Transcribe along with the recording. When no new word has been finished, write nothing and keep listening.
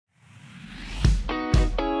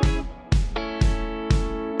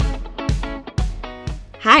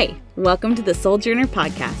Hi, welcome to the Sojourner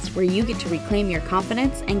Podcast, where you get to reclaim your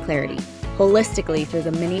confidence and clarity, holistically through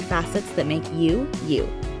the many facets that make you, you.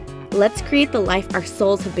 Let's create the life our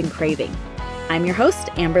souls have been craving. I'm your host,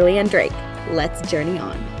 Amberly Ann Drake. Let's journey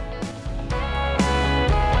on.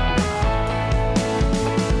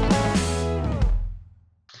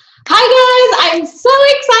 Hi guys, I'm so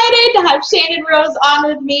excited to have Shannon Rose on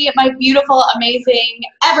with me, my beautiful, amazing,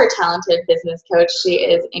 ever-talented business coach. She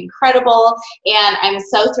is incredible, and I'm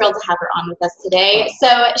so thrilled to have her on with us today.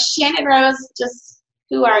 So Shannon Rose, just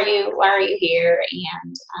who are you, why are you here,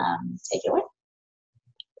 and take it away.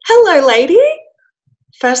 Hello, lady.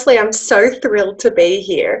 Firstly, I'm so thrilled to be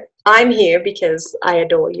here. I'm here because I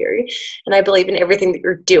adore you, and I believe in everything that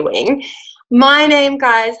you're doing. My name,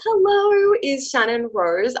 guys, hello, is Shannon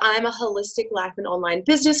Rose. I'm a holistic life and online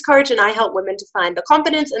business coach, and I help women to find the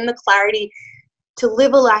confidence and the clarity to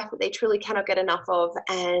live a life that they truly cannot get enough of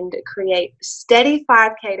and create steady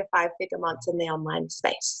 5K to 5-figure months in the online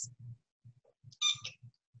space.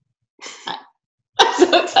 I'm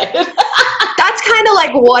so excited. That's kind of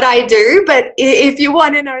like what I do, but if you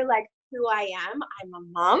want to know like who I am, I'm a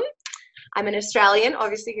mum. I'm an Australian.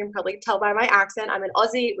 Obviously, you can probably tell by my accent. I'm an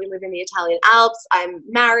Aussie. We live in the Italian Alps. I'm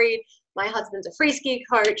married. My husband's a free ski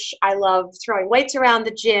coach. I love throwing weights around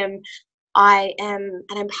the gym. I'm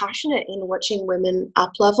passionate in watching women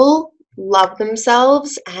up-level, love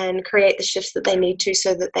themselves, and create the shifts that they need to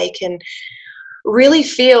so that they can really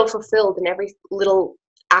feel fulfilled in every little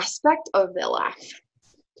aspect of their life.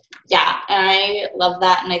 Yeah, and I love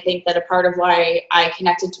that, and I think that a part of why I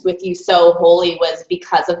connected with you so wholly was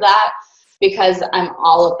because of that. Because I'm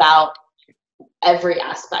all about every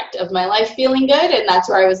aspect of my life feeling good. And that's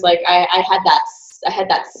where I was like, I had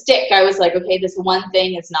that stick. I was like, okay, this one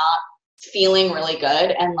thing is not feeling really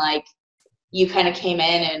good. And like, you kind of came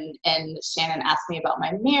in and Shannon asked me about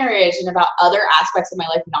my marriage and about other aspects of my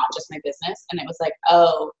life, not just my business. And it was like,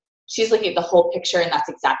 oh, she's looking at the whole picture, and that's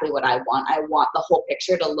exactly what I want. I want the whole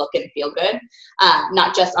picture to look and feel good.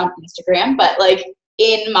 Not just on Instagram, but like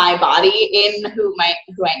in my body, in who I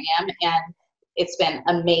am, and it's been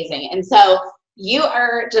amazing. And so you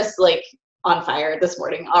are just like on fire this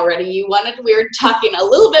morning already. We were talking a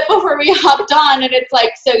little bit before we hopped on, and it's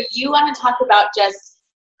like, so you want to talk about just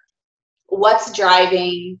what's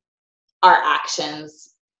driving our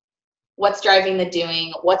actions, what's driving the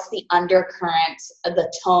doing, what's the undercurrent,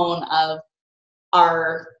 the tone of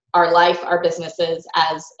our life, our businesses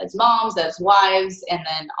as moms, as wives, and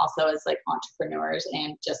then also as like entrepreneurs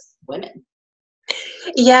and just women.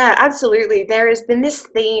 Yeah, absolutely. There has been this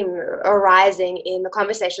theme arising in the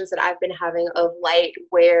conversations that I've been having of late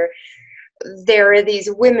where there are these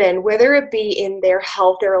women, whether it be in their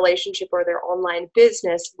health, their relationship, or their online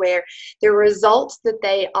business, where the results that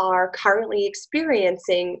they are currently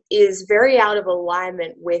experiencing is very out of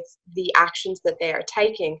alignment with the actions that they are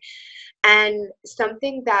taking. And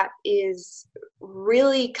something that is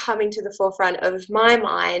really coming to the forefront of my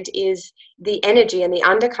mind is the energy and the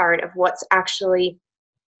undercurrent of what's actually,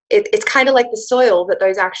 it's kind of like the soil that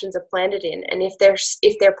those actions are planted in. And if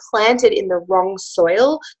they're planted in the wrong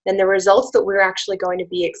soil, then the results that we're actually going to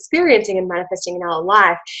be experiencing and manifesting in our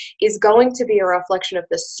life is going to be a reflection of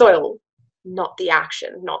the soil, not the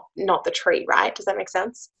action, not the tree, right? Does that make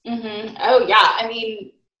sense? Mm-hmm. Oh yeah. I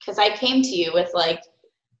mean, because I came to you with like,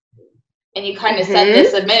 and you kind of said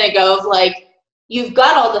this a minute ago of like, you've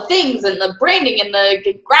got all the things and the branding and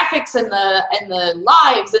the graphics and the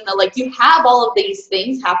lives and the, like, you have all of these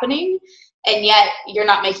things happening, and yet you're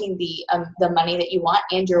not making the money that you want,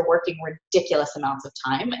 and you're working ridiculous amounts of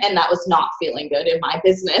time. And that was not feeling good in my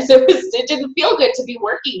business. It didn't feel good to be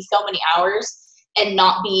working so many hours and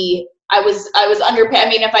not be, I was underpaid. I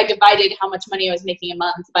mean, if I divided how much money I was making a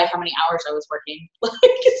month by how many hours I was working, like,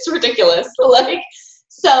 it's ridiculous. Like,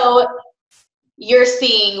 so you're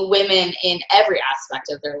seeing women in every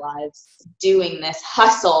aspect of their lives doing this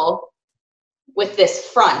hustle with this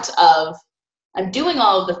front of, I'm doing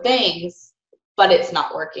all of the things, but it's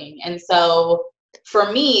not working. And so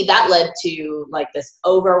for me, that led to like this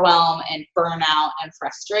overwhelm and burnout and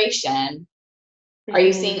frustration. Are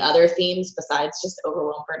you seeing other themes besides just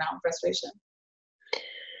overwhelm, burnout, and frustration?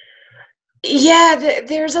 Yeah,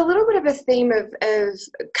 there's a little bit of a theme of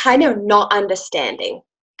kind of not understanding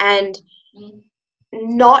and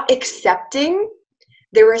not accepting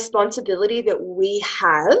the responsibility that we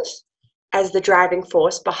have as the driving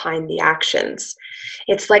force behind the actions.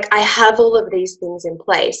 It's like, I have all of these things in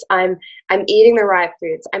place. I'm eating the right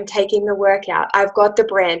foods. I'm taking the workout. I've got the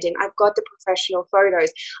branding. I've got the professional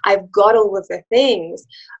photos. I've got all of the things,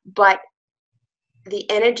 but the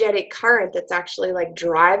energetic current that's actually like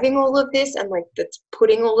driving all of this and like that's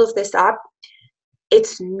putting all of this up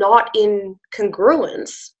it's not in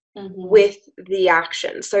congruence with the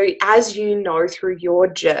action. So as you know, through your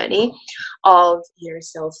journey of, you know,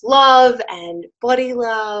 self-love and body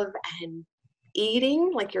love and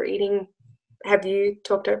eating, like you're eating, have you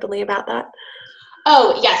talked openly about that?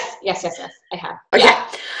 Oh, yes, I have. Okay.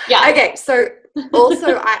 Yeah. Okay, so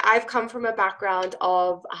also I've come from a background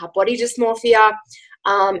of body dysmorphia,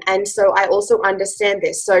 and so I also understand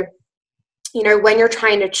this. So, you know, when you're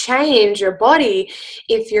trying to change your body,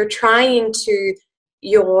 if you're trying to,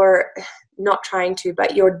 you're not trying to,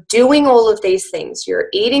 but you're doing all of these things, you're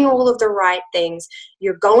eating all of the right things,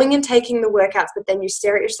 you're going and taking the workouts, but then you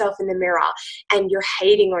stare at yourself in the mirror and you're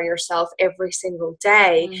hating on yourself every single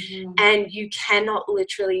day, and you cannot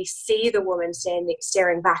literally see the woman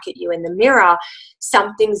staring back at you in the mirror,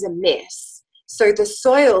 something's amiss. So the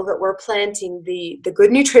soil that we're planting the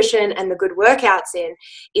good nutrition and the good workouts in,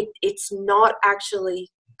 it's not actually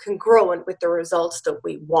congruent with the results that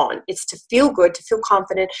we want. It's to feel good, to feel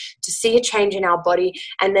confident, to see a change in our body,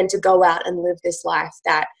 and then to go out and live this life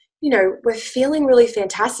that, you know, we're feeling really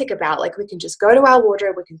fantastic about. Like, we can just go to our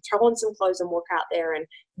wardrobe, we can throw on some clothes and walk out there and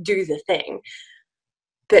do the thing.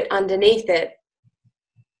 But underneath it,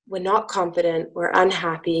 we're not confident, we're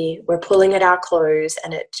unhappy, we're pulling at our clothes,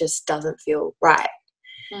 and it just doesn't feel right.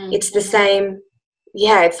 It's the same.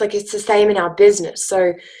 Yeah, it's like, it's the same in our business.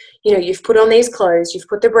 So, you know, you've put on these clothes, you've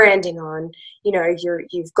put the branding on, you know,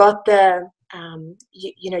 you've got the,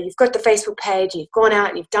 you know, you've got the Facebook page, and you've gone out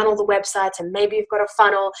and you've done all the websites, and maybe you've got a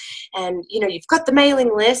funnel, and, you know, you've got the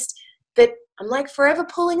mailing list, but I'm like forever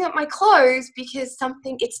pulling up my clothes because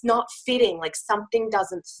it's not fitting, like something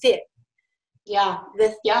doesn't fit. And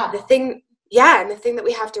the thing that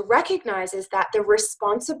we have to recognize is that the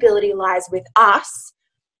responsibility lies with us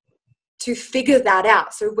to figure that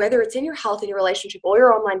out. So whether it's in your health, in your relationship, or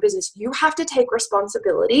your online business, you have to take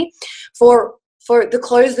responsibility for the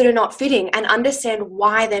clothes that are not fitting, and understand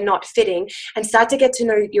why they're not fitting, and start to get to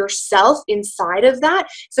know yourself inside of that,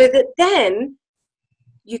 so that then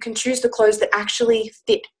you can choose the clothes that actually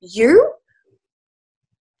fit you,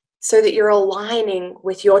 so that you're aligning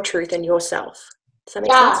with your truth and yourself. Does that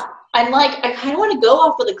make sense? I'm like, I kind of want to go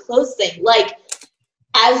off of the clothes thing. Like,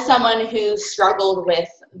 as someone who struggled with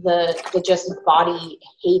the just body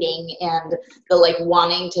hating and the like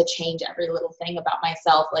wanting to change every little thing about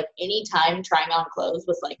myself, like anytime trying on clothes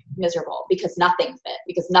was like miserable, because nothing fit,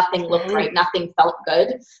 because nothing looked right, nothing felt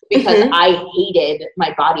good, because I hated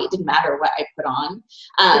my body. It didn't matter what I put on.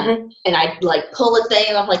 And I'd like pull a thing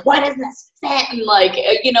and I'm like, why doesn't this fit? And like,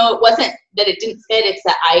 you know, it wasn't that it didn't fit, it's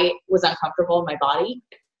that I was uncomfortable in my body.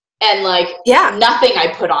 And like, nothing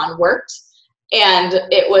I put on worked. And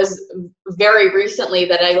it was very recently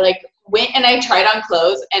that I like went and I tried on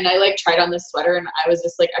clothes, and I like tried on this sweater, and I was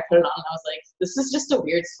just like, I put it on and I was like, this is just a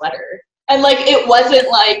weird sweater. And like, it wasn't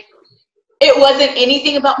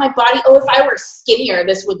anything about my body. Oh, if I were skinnier,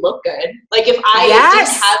 this would look good. Like, if I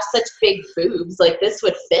didn't have such big boobs, like this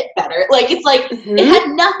would fit better. Like, it's like, it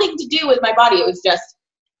had nothing to do with my body. It was just,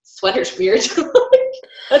 sweater's weird.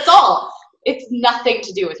 That's all. It's nothing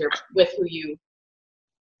to do with who you.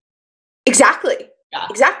 Exactly.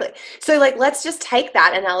 So like, let's just take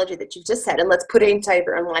that analogy that you've just said, and let's put it into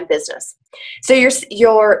your online business. So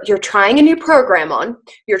you're trying a new program on,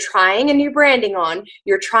 you're trying a new branding on,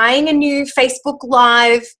 you're trying a new Facebook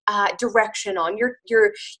Live direction on,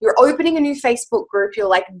 you're opening a new Facebook group, you're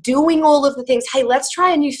like doing all of the things. Hey, let's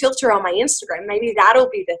try a new filter on my Instagram. Maybe that'll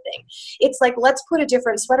be the thing. It's like, let's put a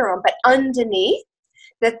different sweater on, but underneath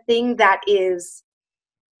the thing that is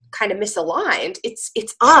kind of misaligned, it's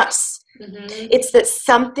us. It's that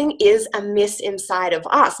something is amiss inside of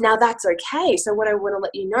us. Now, that's okay. So what I want to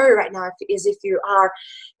let you know right now is, if you are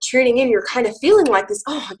tuning in, you're kind of feeling like this,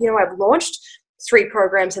 oh, you know, I've launched 3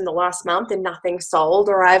 programs in the last month and nothing sold,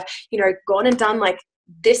 or I've, you know, gone and done like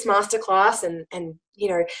this masterclass and you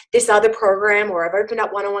know, this other program, or I've opened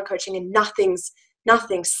up one-on-one coaching and nothing's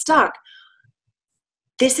stuck.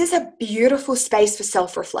 This is a beautiful space for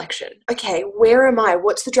self-reflection. Okay, where am I?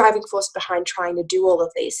 What's the driving force behind trying to do all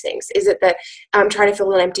of these things? Is it that I'm trying to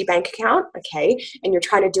fill an empty bank account? Okay, and you're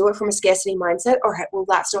trying to do it from a scarcity mindset? All right, well,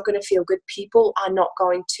 that's not going to feel good. People are not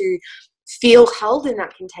going to feel held in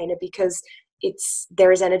that container, because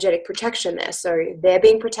there is energetic protection there. So they're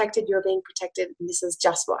being protected, you're being protected, and this is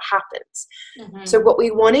just what happens. So what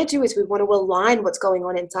we want to do is we want to align what's going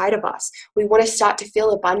on inside of us. We want to start to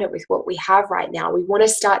feel abundant with what we have right now. We want to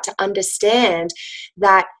start to understand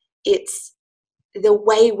that it's the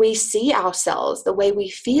way we see ourselves, the way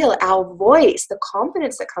we feel, our voice, the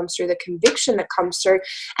confidence that comes through, the conviction that comes through.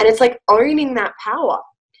 And it's like owning that power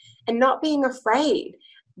and not being afraid.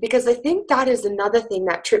 because I think that is another thing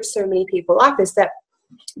that trips so many people up, is that,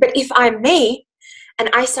 but if I'm me and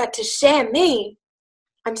I start to share me,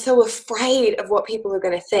 I'm so afraid of what people are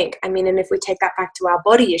going to think. I mean, and if we take that back to our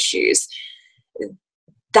body issues,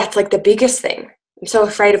 that's like the biggest thing. I'm so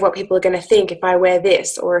afraid of what people are going to think if I wear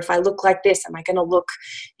this, or if I look like this. Am I going to look,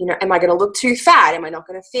 am I going to look too fat? Am I not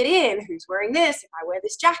going to fit in? Who's wearing this? If I wear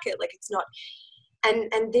this jacket, like, it's not.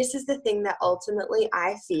 And this is the thing that ultimately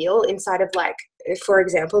I feel inside of, like, for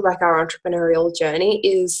example, like our entrepreneurial journey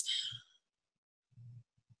is,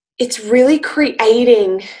 it's really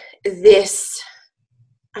creating this,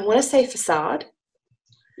 I want to say facade.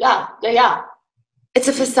 Yeah. It's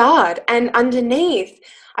a facade. And underneath,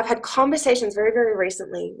 I've had conversations very, very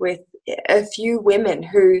recently with a few women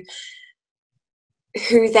who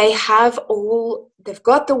they've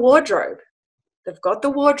got the wardrobe,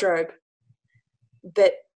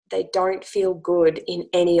 but they don't feel good in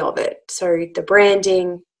any of it. So the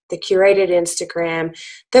branding, the curated Instagram,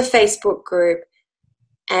 the Facebook group,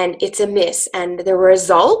 and it's a miss. And the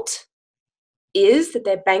result is that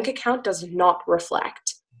their bank account does not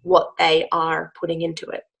reflect what they are putting into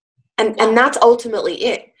it. And that's ultimately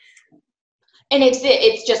it. And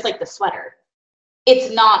it's just like the sweater.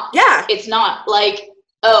 It's not like,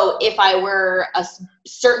 oh, if I were a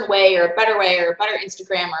certain way or a better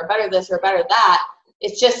Instagram or a better this or a better that,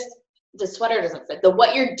 it's just the sweater doesn't fit.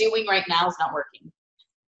 What you're doing right now is not working.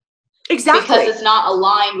 Exactly. Because it's not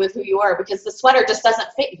aligned with who you are, because the sweater just doesn't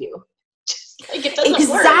fit you. Like, it doesn't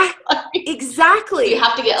work. Exactly. You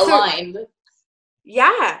have to get aligned.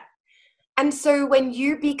 Yeah. And so when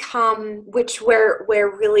you become, which we're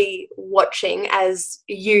really watching as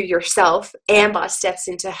you yourself, Amber steps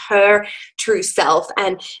into her true self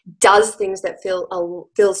and does things that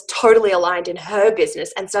feels totally aligned in her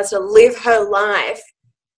business and starts to live her life,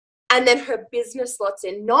 and then her business slots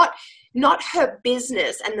in, not her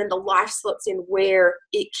business and then the life slots in where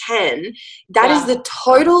it can. That is the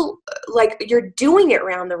total, like, you're doing it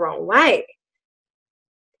around the wrong way.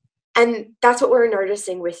 And that's what we're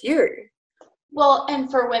noticing with you. Well, and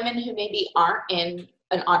for women who maybe aren't in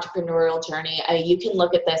an entrepreneurial journey, you can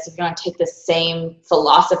look at this, if you want to take the same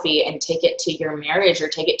philosophy and take it to your marriage or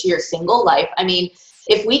take it to your single life. I mean,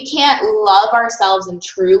 if we can't love ourselves and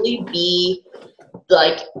truly be,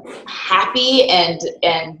 like, happy and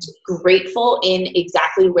grateful in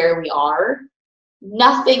exactly where we are,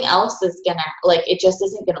 nothing else is gonna, like, it just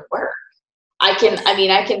isn't gonna work. I can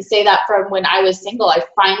say that from when I was single. I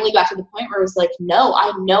finally got to the point where I was like, no,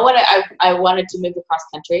 I know what I wanted to move across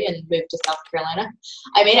country and move to South Carolina.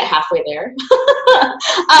 I made it halfway there.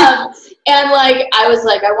 And like, I was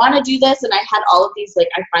like, I want to do this. And I had all of these, like,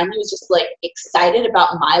 I finally was just like excited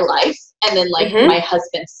about my life. And then like my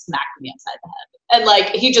husband smacked me upside the head. And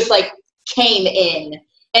like, he just like came in,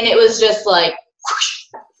 and it was just like, whoosh.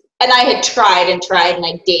 And I had tried and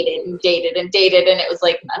I dated. And it was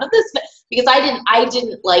like, none of this, because I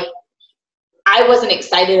wasn't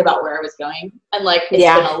excited about where I was going. And like, it's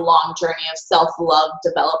been a long journey of self-love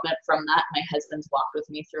development from that. My husband's walked with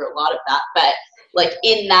me through a lot of that, but like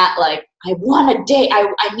in that, like, I want to date.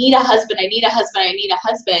 I need a husband. And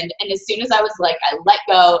as soon as I was like, I let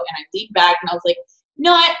go and I leaned back and I was like, you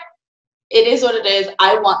know what? It is what it is.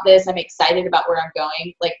 I want this. I'm excited about where I'm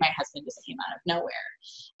going. Like, my husband just came out of nowhere.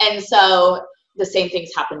 And so the same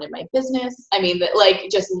things happened in my business. I mean, like,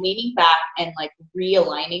 just leaning back and like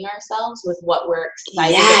realigning ourselves with what we're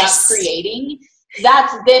excited about creating,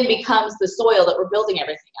 that's then becomes the soil that we're building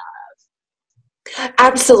everything out of.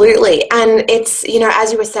 Absolutely. And it's,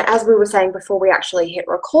 as we were saying before we actually hit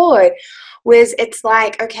record, was it's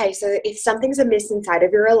like, okay, so if something's amiss inside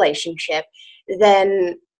of your relationship,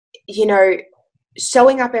 then,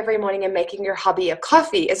 showing up every morning and making your hubby a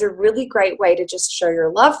coffee is a really great way to just show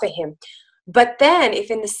your love for him. But then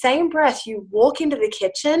if in the same breath you walk into the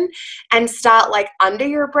kitchen and start, like, under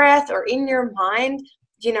your breath or in your mind,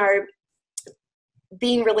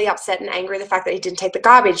 being really upset and angry at the fact that he didn't take the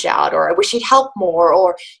garbage out, or I wish he'd help more,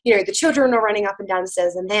 or, the children are running up and down the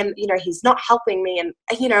stairs and then, he's not helping me, and,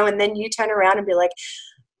 and then you turn around and be like,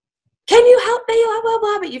 can you help me? Blah, blah,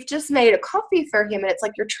 blah. But you've just made a coffee for him, and it's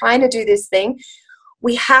like you're trying to do this thing.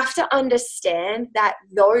 We have to understand that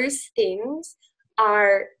those things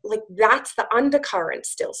are like, that's the undercurrent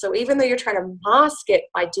still. So even though you're trying to mask it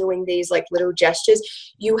by doing these like little gestures,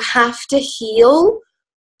 you have to heal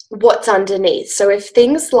what's underneath. So if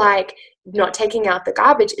things like not taking out the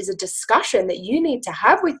garbage is a discussion that you need to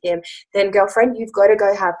have with him, then girlfriend, you've got to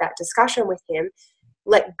go have that discussion with him.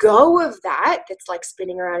 Let go of that. That's like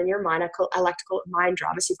spinning around in your mind. I like to call it mind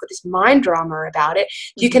drama. So you've got this mind drama about it.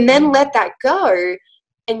 You can then let that go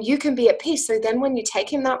and you can be at peace. So then when you take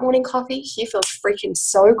him that morning coffee, he feels freaking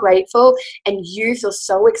so grateful and you feel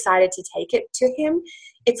so excited to take it to him.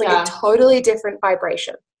 It's like a totally different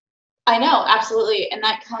vibration. I know, absolutely. And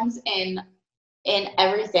that comes in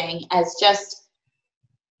everything as just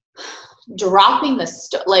dropping the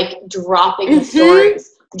stories.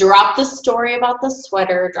 Drop the story about the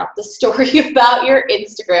sweater, drop the story about your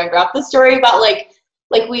Instagram, drop the story about like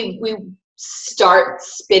we start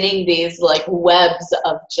spinning these like webs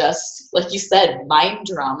of just, like you said, mind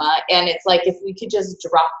drama. And it's like, if we could just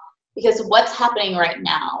drop, because what's happening right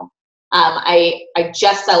now, I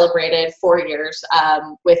just celebrated 4 years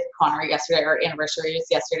with Connor yesterday. Our anniversary was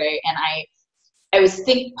yesterday, and I was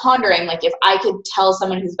pondering, like, if I could tell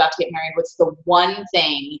someone who's about to get married, what's the one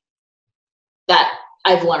thing that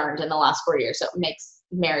I've learned in the last 4 years that makes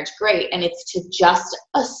marriage great? And it's to just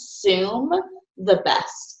assume the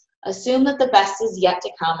best. Assume that the best is yet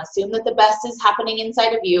to come. Assume that the best is happening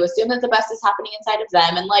inside of you. Assume that the best is happening inside of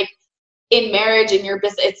them. And like in marriage, in your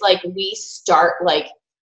business, it's like we start like,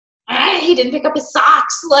 he didn't pick up his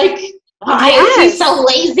socks. Like, why is he so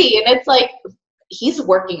lazy? And it's like, he's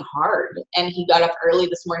working hard, and he got up early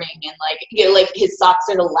this morning, and like, you know, like his socks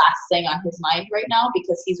are the last thing on his mind right now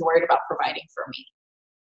because he's worried about providing for me.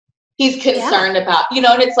 He's concerned about, you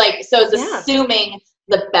know, and it's like, so it's assuming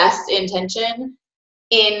the best intention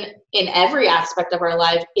in every aspect of our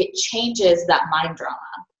life. It changes that mind drama.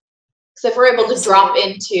 So if we're able to drop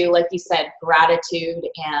into, like you said, gratitude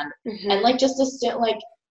and like just assume, like,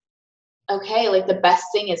 okay, like the best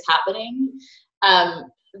thing is happening,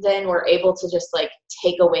 then we're able to just like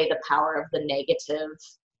take away the power of the negative,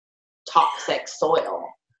 toxic soil.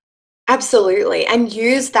 Absolutely. And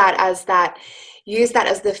use that as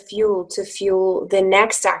the fuel to fuel the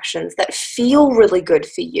next actions that feel really good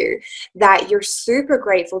for you, that you're super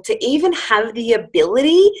grateful to even have the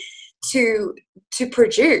ability to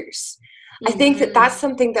produce. I think that that's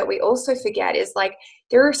something that we also forget, is like,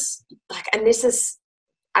 there's like, and this is,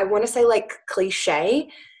 I want to say like cliche,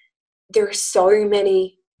 there are so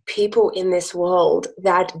many people in this world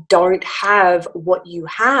that don't have what you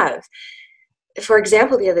have. For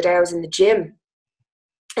example, the other day I was in the gym,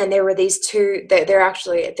 and there were these two, they're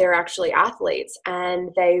actually athletes, and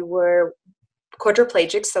they were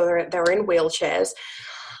quadriplegics, so they were in wheelchairs.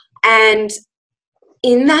 And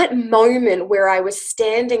in that moment where I was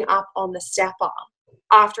standing up on the stepper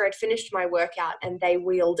after I'd finished my workout, and they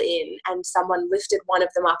wheeled in, and someone lifted one of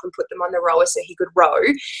them up and put them on the rower so he could row,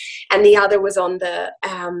 and the other was on the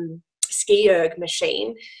ski erg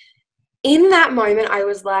machine. In that moment, I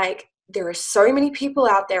was like, there are so many people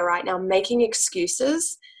out there right now making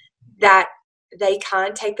excuses that they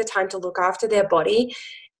can't take the time to look after their body,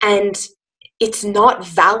 and it's not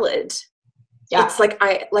valid. Yeah. It's like,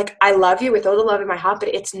 I love you with all the love in my heart,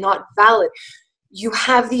 but it's not valid. You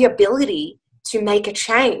have the ability to make a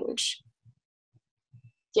change.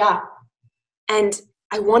 Yeah. And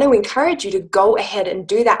I want to encourage you to go ahead and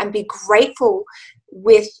do that, and be grateful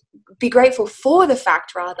for the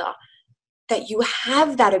fact, rather, that you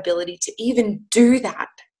have that ability to even do that.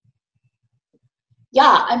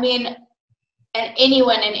 Yeah. I mean, and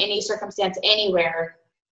anyone in any circumstance, anywhere,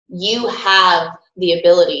 you have the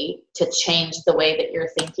ability to change the way that you're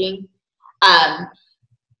thinking. I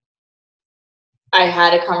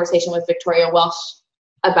had a conversation with Victoria Welsh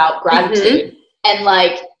about gratitude. And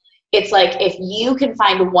like, it's like, if you can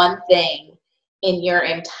find one thing in your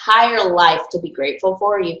entire life to be grateful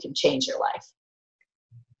for, you can change your life.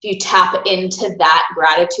 If you tap into that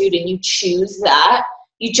gratitude and you choose that,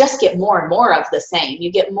 you just get more and more of the same.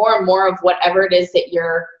 You get more and more of whatever it is that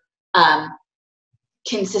you're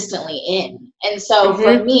consistently in. And so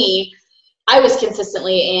for me, I was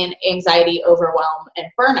consistently in anxiety, overwhelm, and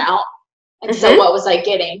burnout. And so what was I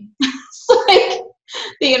getting? Like,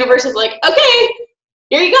 the universe is like, okay,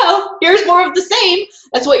 here you go. Here's more of the same.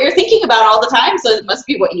 That's what you're thinking about all the time, so it must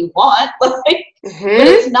be what you want. Like, but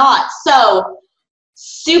it's not. So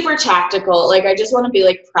super tactical. Like, I just want to be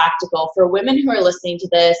like practical for women who are listening to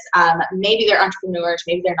this. Maybe they're entrepreneurs,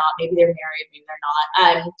 maybe they're not, maybe they're married, maybe they're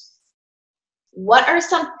not. What are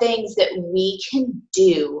some things that we can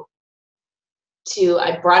do to,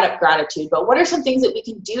 I brought up gratitude, but what are some things that we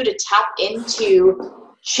can do to tap into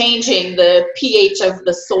changing the pH of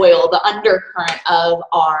the soil, the undercurrent of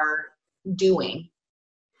our doing?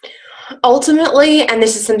 Ultimately, and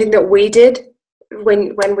this is something that we did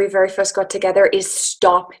when we very first got together, is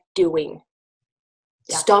stop doing.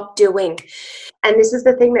 Yeah. Stop doing. And this is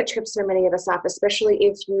the thing that trips so many of us up, especially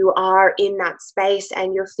if you are in that space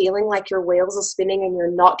and you're feeling like your wheels are spinning and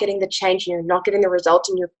you're not getting the change and you're not getting the results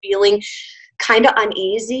and you're feeling kind of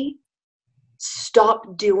uneasy.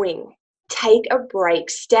 Stop doing. take a break,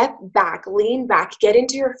 step back, lean back, get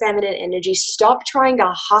into your feminine energy, stop trying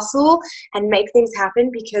to hustle and make things happen,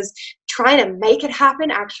 because trying to make it happen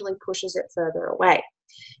actually pushes it further away.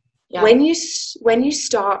 Yeah. When you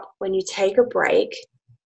stop, when you take a break,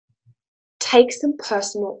 take some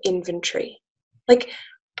personal inventory. Like,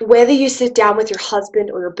 whether you sit down with your husband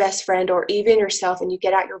or your best friend or even yourself and you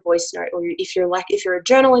get out your voice note, or if you're a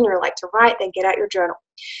journaler and you like to write, then get out your journal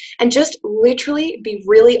and just literally be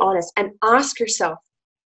really honest and ask yourself,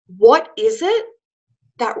 what is it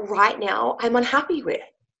that right now I'm unhappy with?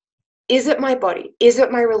 Is it my body? Is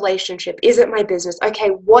it my relationship? Is it my business? Okay,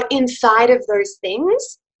 what inside of those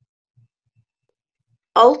things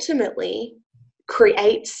ultimately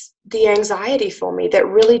creates the anxiety for me that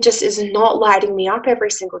really just is not lighting me up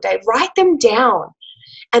every single day? Write them down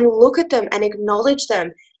and look at them and acknowledge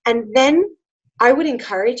them. And then I would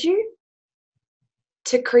encourage you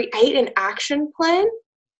to create an action plan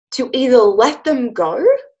to either let them go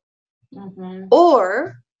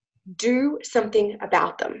or do something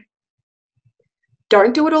about them.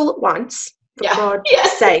 Don't do it all at once, for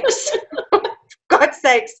God's sakes. God's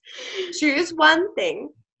sakes. Choose one thing,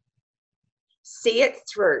 see it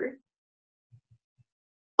through,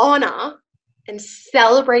 honor and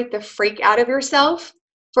celebrate the freak out of yourself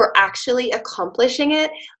for actually accomplishing it,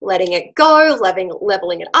 letting it go,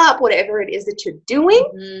 leveling it up, whatever it is that you're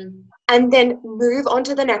doing, and then move on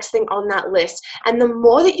to the next thing on that list. And the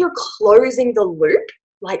more that you're closing the loop,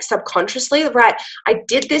 like subconsciously, right, I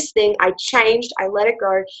did this thing, I changed, I let it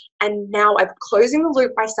go, and now I'm closing the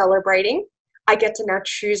loop by celebrating, I get to now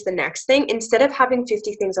choose the next thing instead of having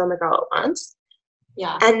 50 things on the go at once.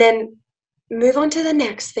 Yeah. And then move on to the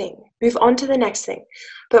next thing.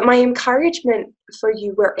 But my encouragement for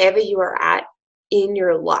you, wherever you are at in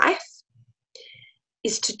your life,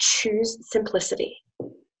 is to choose simplicity.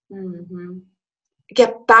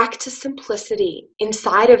 Get back to simplicity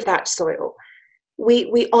inside of that soil.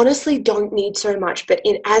 We honestly don't need so much, but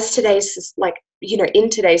in today's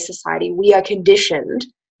society, we are conditioned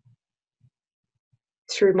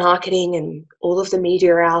through marketing and all of the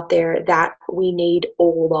media out there that we need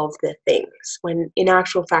all of the things, when in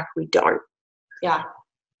actual fact we don't. Yeah.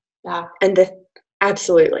 And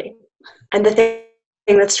absolutely. And the thing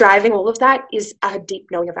that's driving all of that is a deep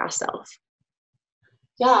knowing of ourselves.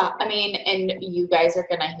 Yeah, I mean, and you guys are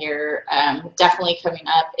going to hear, definitely coming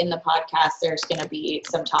up in the podcast, there's going to be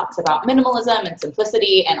some talks about minimalism and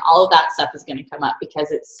simplicity, and all of that stuff is going to come up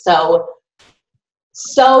because it's so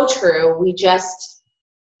true. We just,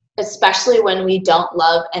 especially when we don't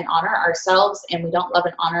love and honor ourselves, and we don't love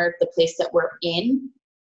and honor the place that we're in,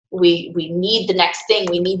 we need the next thing.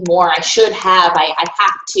 We need more. I should have, I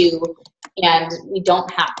have to, and we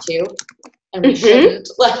don't have to, and we shouldn't.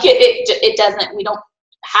 Like it doesn't, we don't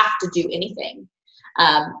have to do anything.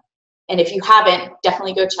 And if you haven't,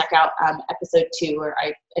 definitely go check out episode 2 where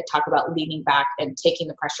I talk about leaning back and taking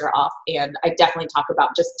the pressure off. And I definitely talk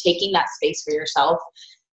about just taking that space for yourself.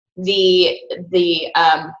 The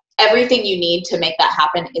everything you need to make that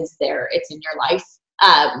happen is there. It's in your life.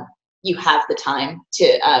 You have the time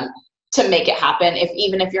to make it happen.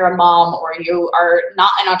 Even if you're a mom or you are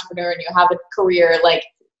not an entrepreneur and you have a career, like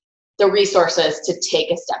the resources to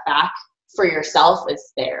take a step back for yourself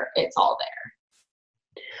is there. It's all there.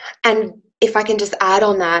 And if I can just add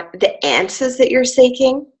on that, the answers that you're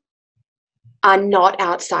seeking are not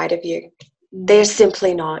outside of you. They're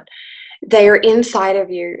simply not. They are inside of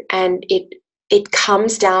you, and it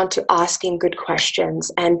comes down to asking good questions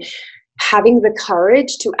and having the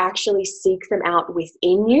courage to actually seek them out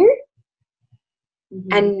within you,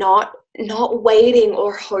 and not waiting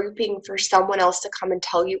or hoping for someone else to come and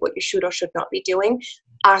tell you what you should or should not be doing.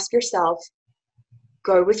 Ask yourself,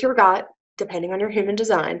 go with your gut, depending on your human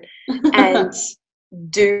design, and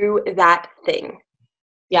do that thing.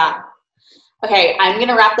 Yeah. Okay, I'm going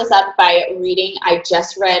to wrap this up by reading. I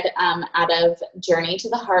just read out of Journey to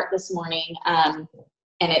the Heart this morning, and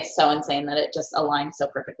it's so insane that it just aligns so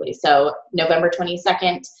perfectly. So November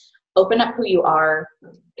 22nd, open up who you are.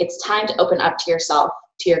 It's time to open up to yourself,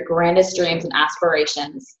 to your grandest dreams and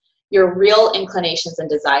aspirations, your real inclinations and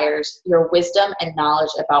desires, your wisdom and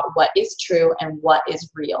knowledge about what is true and what is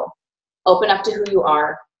real. Open up to who you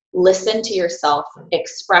are. Listen to yourself,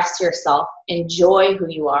 express yourself, enjoy who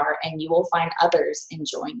you are, and you will find others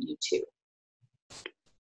enjoying you too.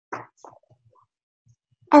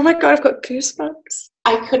 Oh my God, I've got goosebumps.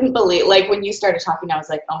 I couldn't believe, like when you started talking, I was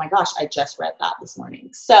like, oh my gosh, I just read that this morning.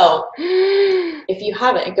 So if you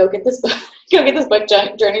haven't, go get this book. Go get this book,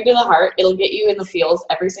 Journey to the Heart. It'll get you in the feels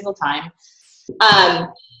every single time.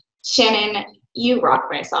 Shannon, You rock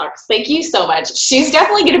my socks. Thank you so much. She's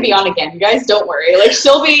definitely going to be on again. You guys, don't worry. Like,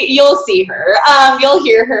 you'll see her. You'll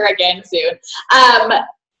hear her again soon.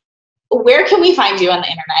 Where can we find you on the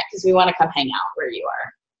internet? Because we want to come hang out where you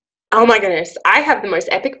are. Oh my goodness. I have the most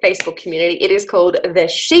epic Facebook community. It is called The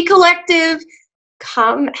She Collective.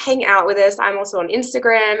 Come hang out with us. I'm also on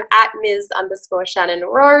Instagram at Ms_Shannon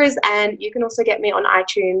Rose. And you can also get me on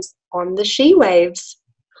iTunes on The She Waves.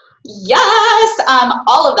 Yes,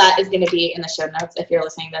 all of that is going to be in the show notes if you're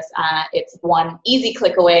listening to this. It's one easy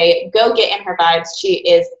click away. Go get in her vibes. She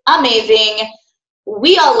is amazing.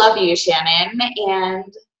 We all love you, Shannon,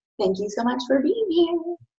 and thank you so much for being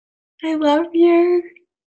here. I love you.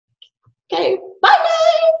 Okay, bye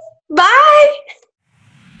guys. Bye.